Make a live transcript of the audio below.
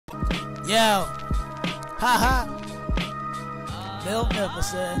Yo, haha. Boy,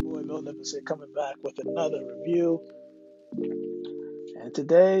 Bill Nicholson coming back with another review. And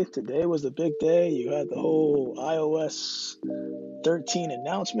today was the big day. You had the whole iOS 13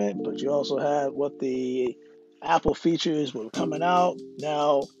 announcement, but you also had what the Apple features were coming out.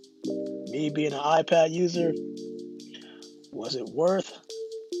 Now, me being an iPad user, was it worth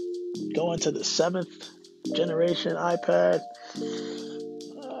going to the 7th generation iPad?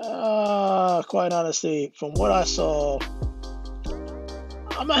 Quite honestly, from what I saw,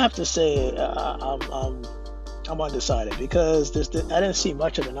 I'm gonna have to say I'm undecided because I didn't see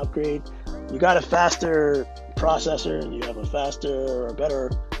much of an upgrade. You got a faster processor, you have a faster or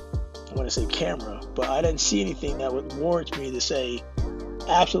better, I want to say camera, but I didn't see anything that would warrant me to say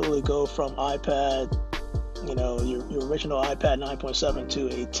absolutely go from iPad, your original iPad 9.7 to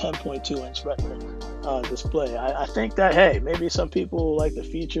a 10.2 inch Retina display. I think that, hey, maybe some people like the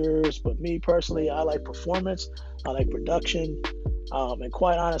features, but me personally, I like performance, I like production. And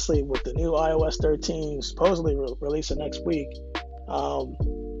quite honestly, with the new iOS 13 supposedly releasing next week,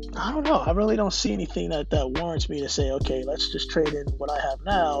 I don't know. I really don't see anything that warrants me to say, okay, let's just trade in what I have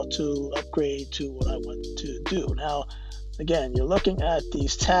now to upgrade to what I want to do. Now, again, you're looking at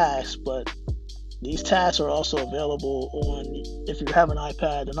these tasks, but these tasks are also available on, if you have an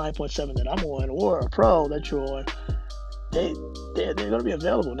iPad, the 9.7 that I'm on, or a Pro that you're on, they're going to be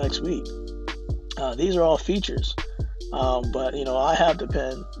available next week. These are all features. But I have the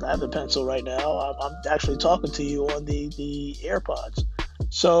pen. I have the pencil right now. I'm actually talking to you on the AirPods.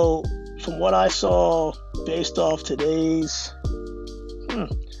 So from what I saw, based off today's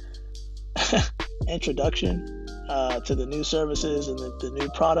introduction to the new services and the new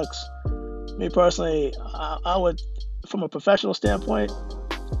products, me personally, I would, from a professional standpoint,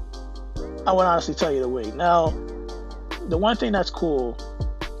 I would honestly tell you to wait. Now, the one thing that's cool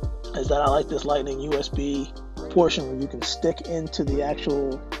is that I like this Lightning USB portion where you can stick into the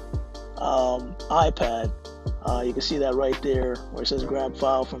actual iPad. You can see that right there where it says grab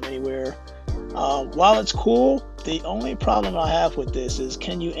file from anywhere. While it's cool, the only problem I have with this is,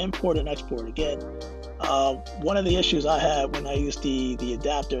 can you import and export? Again, one of the issues I had when I used the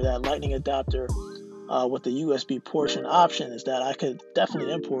adapter, that Lightning adapter with the USB portion option, is that I could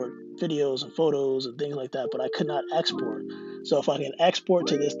definitely import videos and photos and things like that, but I could not export. So if I can export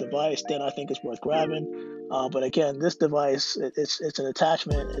to this device, then I think it's worth grabbing. But again, this device, it's an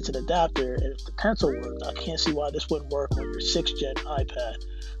attachment, it's an adapter, and if the pencil worked, I can't see why this wouldn't work on your 6th gen iPad.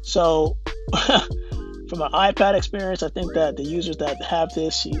 So from an iPad experience, I think that the users that have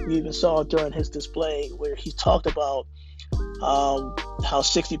this, you even saw during his display where he talked about how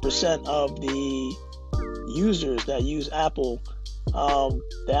 60% of the users that use Apple,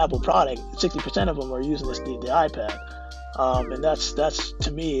 the Apple product, 60% of them are using the iPad. And that's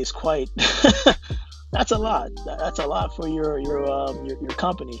to me is quite that's a lot. That's a lot for your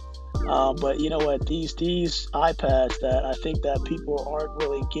company. But you know what? These iPads that I think that people aren't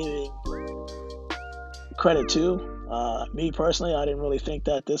really giving credit to. Me personally, I didn't really think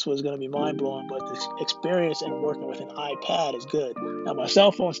that this was going to be mind-blowing, but the experience in working with an iPad is good. Now, my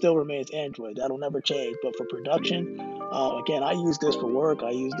cell phone still remains Android. That'll never change. But for production, again, I use this for work.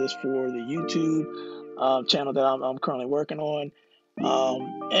 I use this for the YouTube channel that I'm currently working on,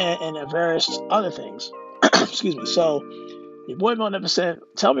 and various other things. Excuse me. So, your boy Magnificent,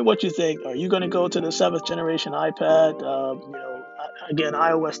 tell me what you think. Are you going to go to the 7th generation iPad? Again,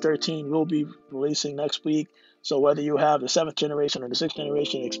 iOS 13 will be releasing next week. So whether you have the 7th generation or the 6th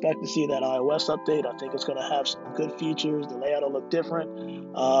generation, expect to see that iOS update. I think it's going to have some good features. The layout will look different.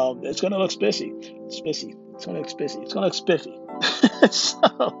 It's going to look spiffy. It's going to look spiffy. It's going to look spiffy.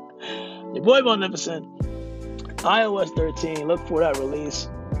 So, your boy Magnificent, iOS 13, look for that release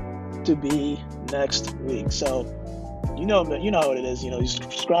to be next week. So, you know what it is. You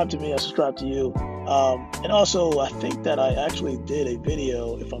subscribe to me, I subscribe to you. And also, I think that I actually did a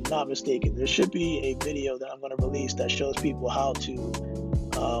video, if I'm not mistaken. There should be a video that I'm going to release that shows people how to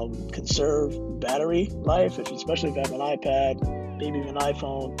conserve battery life, especially if you have an iPad, maybe even an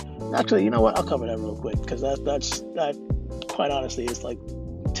iPhone. Actually, you know what? I'll cover that real quick because that quite honestly is like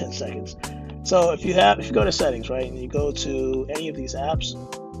 10 seconds. So if you go to settings, right, and you go to any of these apps,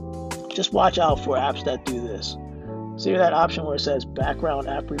 just watch out for apps that do this. See that option where it says background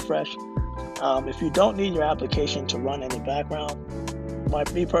app refresh? If you don't need your application to run in the background,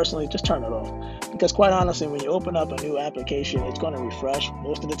 me personally, just turn it off. Because quite honestly, when you open up a new application, it's going to refresh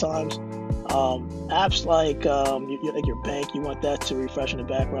most of the times. Apps like your bank, you want that to refresh in the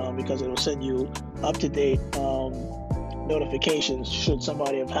background because it'll send you up-to-date notifications should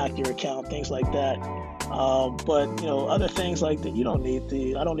somebody have hacked your account, things like that. But other things like that, you don't need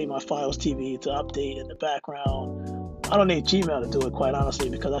I don't need my Files TV to update in the background. I don't need Gmail to do it, quite honestly,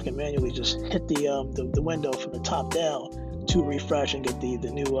 because I can manually just hit the window from the top down to refresh and get the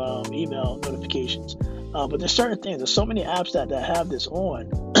new email notifications. But there's certain things. There's so many apps that have this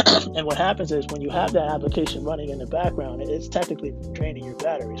on, and what happens is when you have that application running in the background, it's technically draining your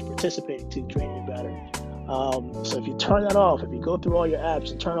battery. It's participating to draining your battery. So if you turn that off, if you go through all your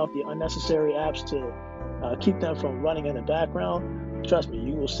apps and turn off the unnecessary apps to keep them from running in the background, trust me,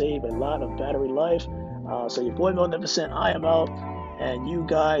 you will save a lot of battery life. So your boy Magnificent, I am out, and you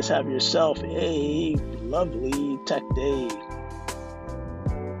guys have yourself a lovely tech day.